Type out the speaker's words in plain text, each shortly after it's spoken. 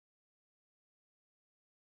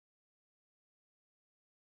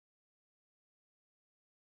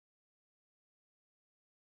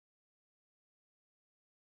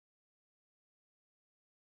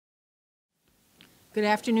Good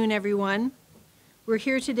afternoon, everyone. We're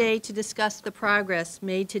here today to discuss the progress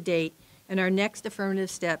made to date and our next affirmative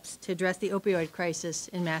steps to address the opioid crisis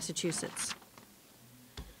in Massachusetts.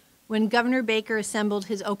 When Governor Baker assembled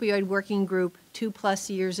his opioid working group 2+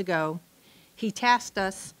 years ago, he tasked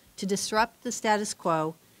us to disrupt the status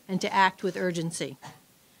quo and to act with urgency.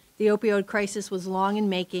 The opioid crisis was long in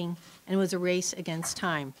making and was a race against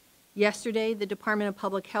time. Yesterday, the Department of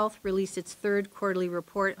Public Health released its third quarterly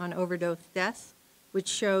report on overdose deaths, which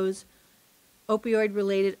shows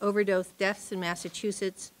opioid-related overdose deaths in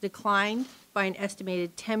Massachusetts declined by an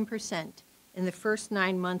estimated 10% in the first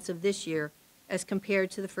 9 months of this year as compared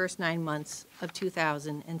to the first 9 months of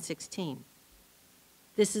 2016.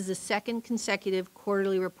 This is the second consecutive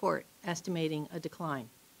quarterly report estimating a decline.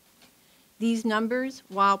 These numbers,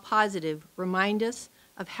 while positive, remind us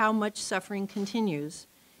of how much suffering continues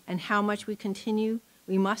and how much we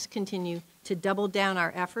must continue to double down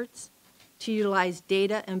our efforts, to utilize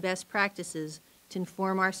data and best practices to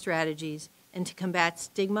inform our strategies and to combat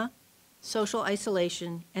stigma, social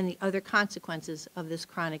isolation, and the other consequences of this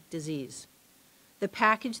chronic disease. The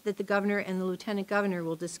package that the Governor and the Lieutenant Governor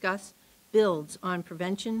will discuss builds on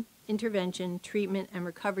prevention, intervention, treatment, and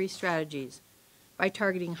recovery strategies by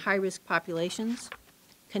targeting high-risk populations,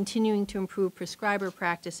 continuing to improve prescriber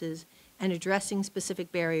practices, and addressing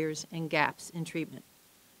specific barriers and gaps in treatment.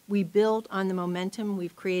 We build on the momentum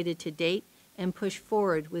we've created to date and push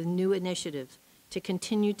forward with new initiatives to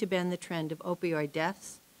continue to bend the trend of opioid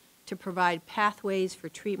deaths, to provide pathways for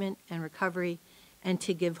treatment and recovery, and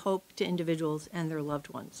to give hope to individuals and their loved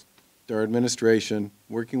ones. Our administration,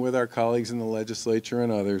 working with our colleagues in the legislature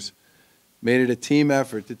and others, made it a team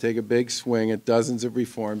effort to take a big swing at dozens of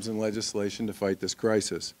reforms and legislation to fight this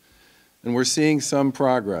crisis. And we're seeing some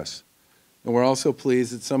progress. And we're also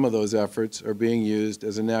pleased that some of those efforts are being used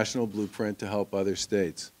as a national blueprint to help other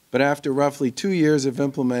states. But after roughly 2 years of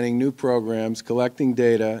implementing new programs, collecting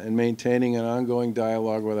data, and maintaining an ongoing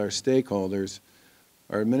dialogue with our stakeholders,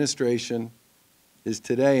 our administration is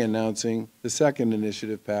today announcing the second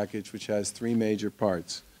initiative package, which has 3 major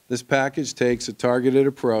parts. This package takes a targeted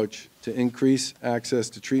approach to increase access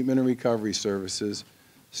to treatment and recovery services,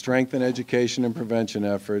 strengthen education and prevention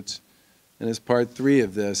efforts, and as part 3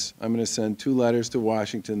 of this, I'm going to send 2 letters to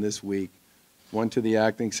Washington this week, one to the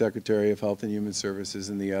Acting Secretary of Health and Human Services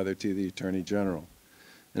and the other to the Attorney General.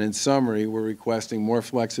 And in summary, we're requesting more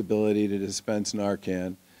flexibility to dispense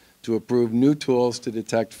Narcan, to approve new tools to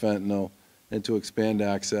detect fentanyl, and to expand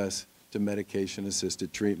access to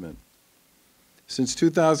medication-assisted treatment. Since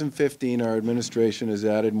 2015, our administration has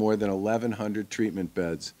added more than 1,100 treatment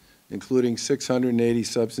beds, including 680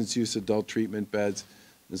 substance use adult treatment beds,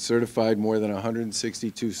 and certified more than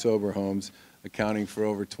 162 sober homes, accounting for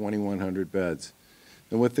over 2,100 beds.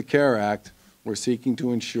 And with the CARE Act, we're seeking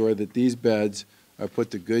to ensure that these beds are put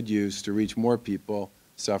to good use to reach more people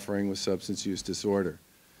suffering with substance use disorder.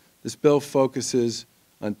 This bill focuses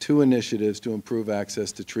on 2 initiatives to improve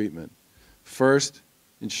access to treatment. First,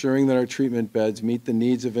 ensuring that our treatment beds meet the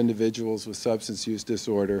needs of individuals with substance use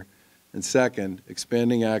disorder, and second,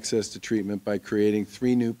 expanding access to treatment by creating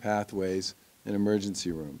 3 new pathways in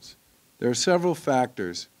emergency rooms. There are several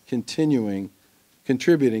factors contributing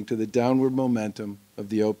to the downward momentum of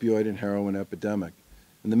the opioid and heroin epidemic,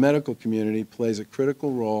 and the medical community plays a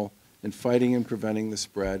critical role in fighting and preventing the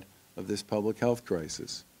spread of this public health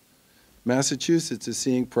crisis. Massachusetts is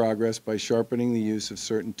seeing progress by sharpening the use of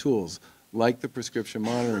certain tools, like the prescription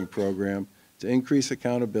monitoring program, to increase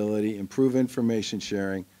accountability, improve information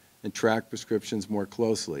sharing, and track prescriptions more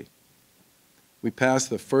closely. We passed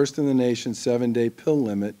the first in the nation 7-day pill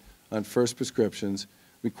limit on first prescriptions,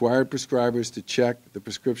 required prescribers to check the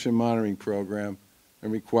prescription monitoring program,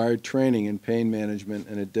 and required training in pain management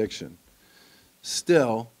and addiction.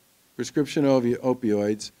 Still, prescription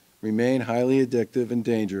opioids remain highly addictive and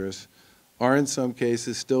dangerous, are in some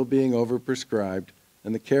cases still being overprescribed,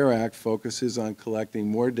 and the CARE Act focuses on collecting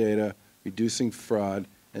more data, reducing fraud,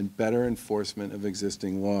 and better enforcement of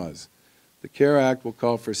existing laws. The CARE Act will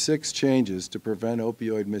call for 6 changes to prevent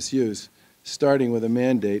opioid misuse, starting with a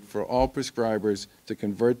mandate for all prescribers to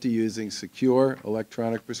convert to using secure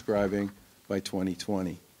electronic prescribing by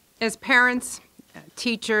 2020. As parents,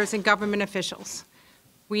 teachers, and government officials,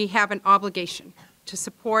 we have an obligation to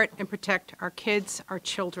support and protect our kids, our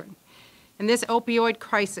children. And this opioid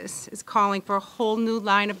crisis is calling for a whole new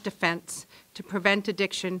line of defense to prevent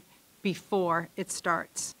addiction before it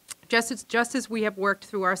starts. Just as we have worked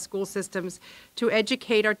through our school systems to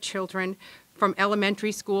educate our children from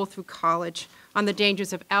elementary school through college on the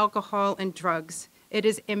dangers of alcohol and drugs, it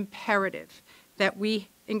is imperative that we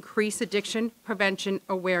increase addiction prevention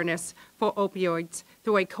awareness for opioids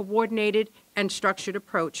through a coordinated and structured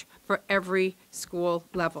approach for every school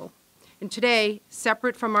level. And today,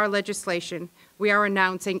 separate from our legislation, we are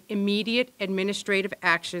announcing immediate administrative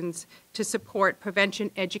actions to support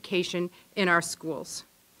prevention education in our schools.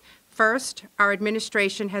 First, our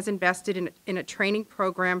administration has invested in a training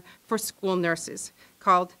program for school nurses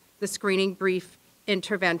called the Screening Brief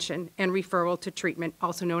Intervention and Referral to Treatment,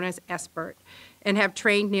 also known as SBIRT, and have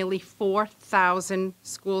trained nearly 4,000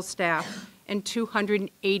 school staff in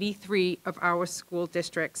 283 of our school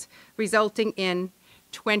districts, resulting in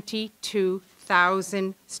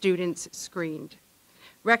 22,000 students screened.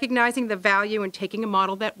 Recognizing the value in taking a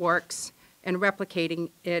model that works and replicating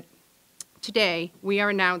it, today we are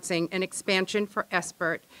announcing an expansion for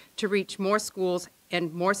SBIRT to reach more schools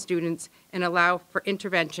and more students and allow for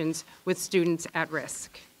interventions with students at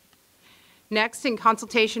risk. Next, in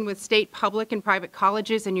consultation with state public and private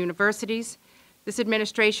colleges and universities, this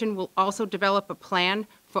administration will also develop a plan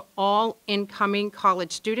for all incoming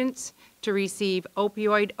college students to receive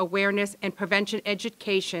opioid awareness and prevention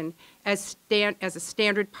education as a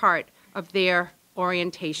standard part of their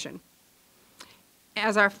orientation.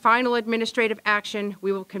 As our final administrative action,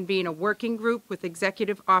 we will convene a working group with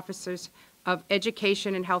executive officers of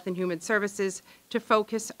Education and Health and Human Services to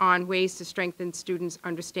focus on ways to strengthen students'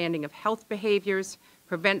 understanding of health behaviors,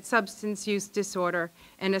 prevent substance use disorder,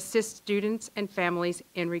 and assist students and families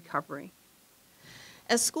in recovery.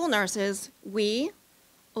 As school nurses, we,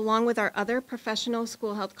 along with our other professional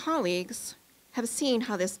school health colleagues, have seen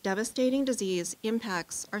how this devastating disease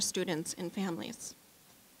impacts our students and families.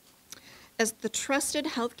 As the trusted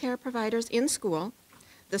healthcare providers in school,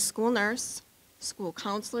 the school nurse, school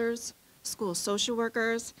counselors, school social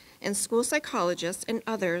workers, and school psychologists and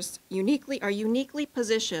others are uniquely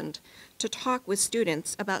positioned to talk with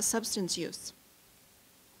students about substance use.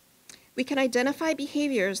 We can identify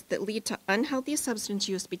behaviors that lead to unhealthy substance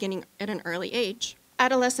use beginning at an early age.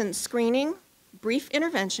 Adolescent screening, brief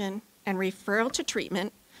intervention, and referral to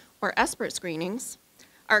treatment, or SBIRT screenings,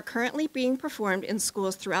 are currently being performed in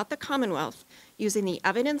schools throughout the Commonwealth using the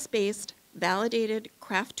evidence-based, validated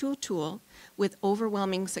CRAFT tool with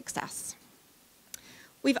overwhelming success.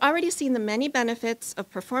 We've already seen the many benefits of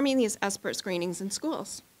performing these SBIRT screenings in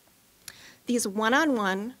schools. These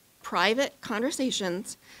one-on-one, private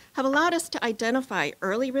conversations have allowed us to identify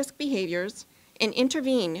early risk behaviors and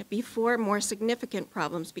intervene before more significant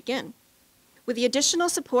problems begin. With the additional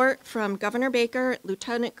support from Governor Baker,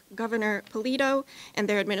 Lieutenant Governor Polito, and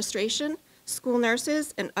their administration, school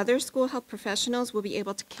nurses and other school health professionals will be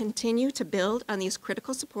able to continue to build on these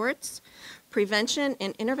critical supports, prevention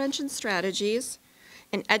and intervention strategies,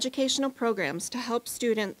 and educational programs to help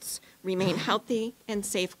students remain healthy and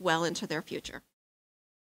safe well into their future.